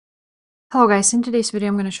Hello guys, in today's video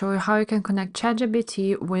I'm going to show you how you can connect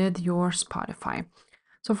ChatGPT with your Spotify.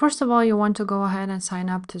 So first of all, you want to go ahead and sign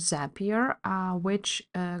up to Zapier, which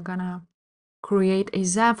gonna create a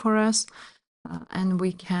Zap for us, and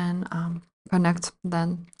we can connect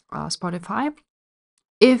then Spotify.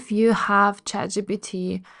 If you have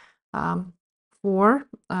ChatGPT um, 4,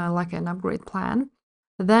 like an upgrade plan,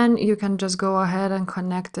 then you can just go ahead and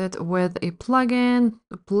connect it with a plugin,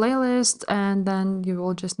 a playlist, and then you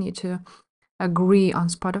will just need to agree on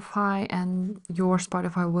Spotify and your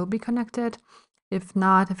Spotify will be connected. If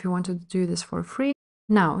not, if you want to do this for free.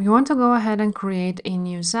 Now, you want to go ahead and create a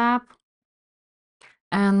new Zap.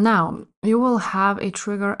 And now you will have a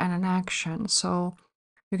trigger and an action. So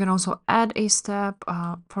you can also add a step.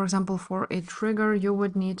 For example, for a trigger, you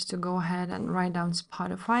would need to go ahead and write down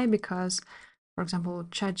Spotify because, for example,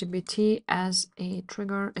 ChatGPT as a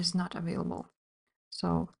trigger is not available.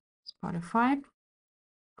 So Spotify,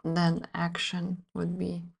 then action would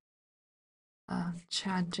be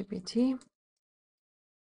ChatGPT.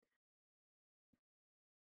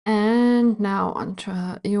 And now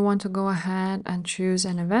you want to go ahead and choose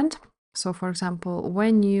an event. So for example,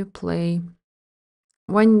 when the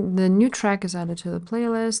new track is added to the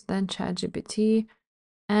playlist, then ChatGPT,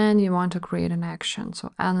 and you want to create an action.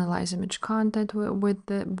 So analyze image content with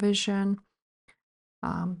the vision,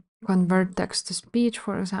 convert text to speech,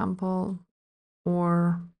 for example,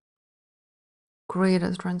 or create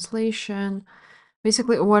a translation.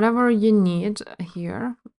 Basically, whatever you need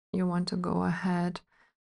here, you want to go ahead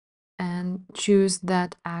and choose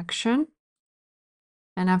that action.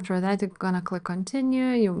 And after that, you're gonna click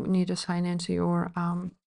continue. You need to sign into your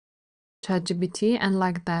ChatGPT, and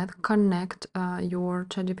like that, connect your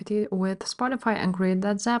ChatGPT with Spotify and create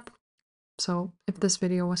that Zap. So if this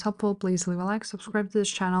video was helpful, please leave a like, subscribe to this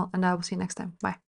channel, and I will see you next time. Bye.